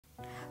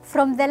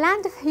From the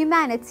land of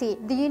humanity,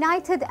 the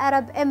United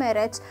Arab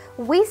Emirates,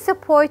 we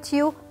support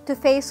you to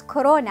face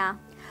Corona.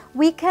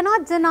 We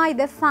cannot deny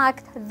the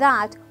fact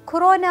that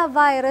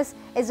coronavirus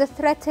is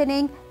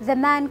threatening the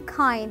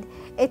mankind.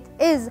 It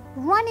is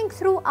running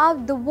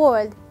throughout the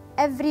world.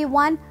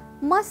 Everyone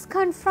must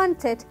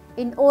confront it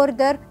in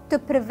order to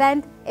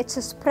prevent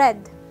its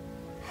spread.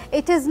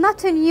 It is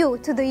not new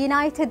to the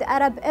United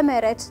Arab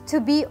Emirates to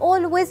be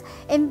always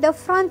in the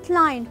front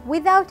line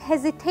without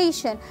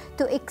hesitation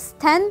to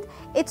extend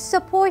its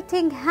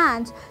supporting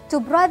hand to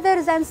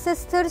brothers and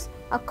sisters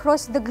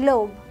across the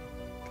globe.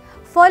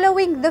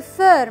 Following the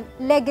firm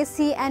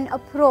legacy and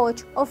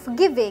approach of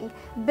giving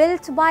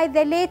built by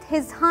the late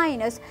His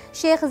Highness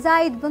Sheikh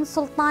Zayed bin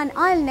Sultan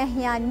Al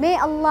Nahyan, may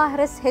Allah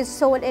rest his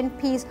soul in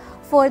peace,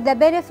 for the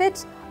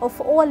benefit of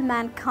all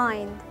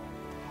mankind.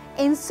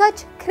 In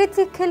such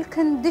critical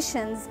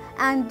conditions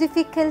and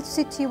difficult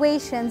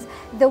situations,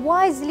 the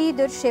wise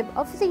leadership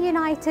of the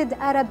United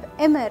Arab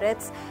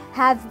Emirates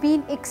have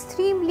been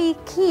extremely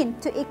keen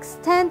to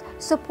extend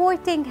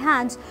supporting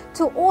hands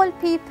to all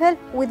people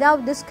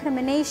without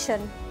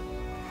discrimination.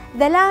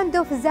 The land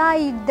of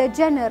Zayed the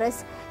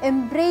Generous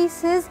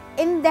embraces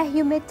in the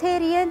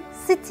humanitarian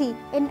city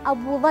in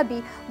Abu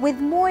Dhabi with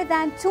more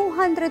than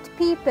 200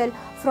 people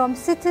from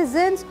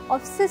citizens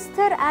of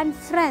sister and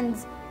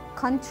friends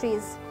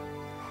countries.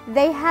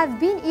 They have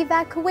been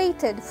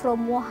evacuated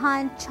from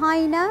Wuhan,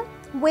 China,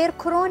 where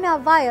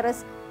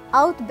coronavirus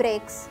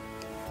outbreaks.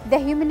 The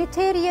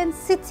humanitarian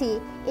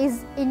city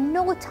is in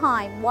no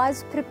time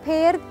was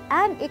prepared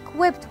and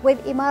equipped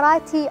with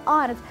Emirati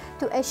arms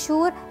to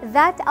assure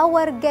that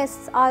our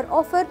guests are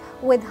offered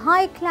with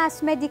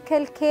high-class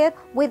medical care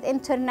with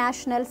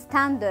international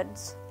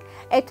standards.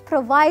 It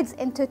provides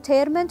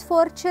entertainment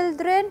for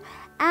children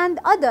and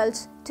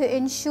adults to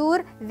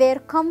ensure their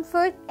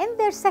comfort in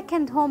their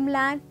second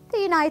homeland, the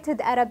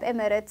United Arab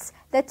Emirates.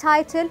 The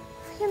title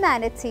of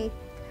humanity.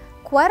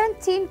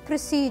 Quarantine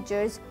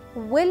procedures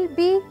will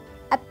be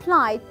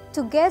applied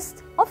to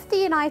guests of the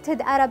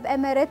United Arab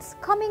Emirates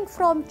coming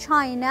from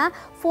China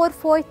for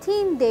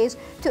 14 days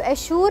to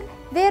assure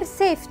their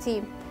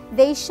safety.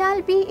 They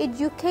shall be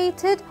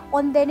educated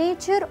on the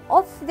nature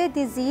of the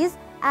disease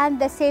and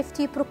the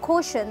safety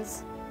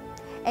precautions.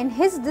 In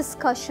his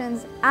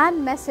discussions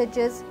and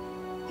messages,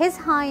 His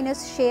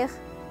Highness Sheikh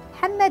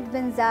Hamad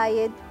bin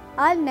Zayed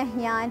Al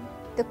Nahyan,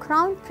 the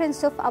Crown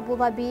Prince of Abu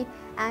Dhabi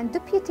and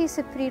Deputy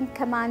Supreme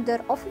Commander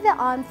of the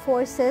Armed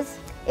Forces,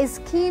 is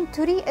keen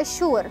to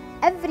reassure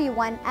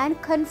everyone and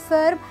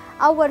confirm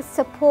our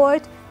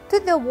support to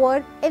the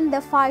world in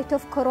the fight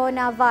of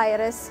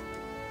coronavirus,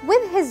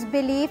 with his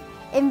belief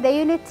in the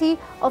unity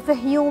of a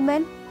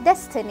human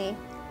destiny.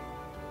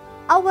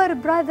 Our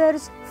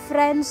brothers,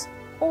 friends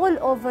all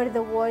over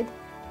the world,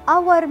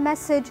 our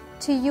message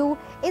to you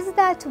is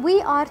that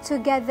we are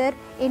together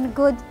in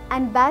good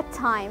and bad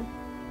time.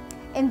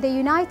 In the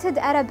United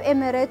Arab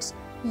Emirates,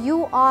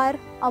 you are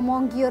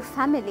among your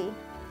family.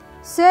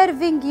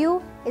 Serving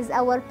you is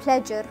our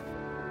pleasure.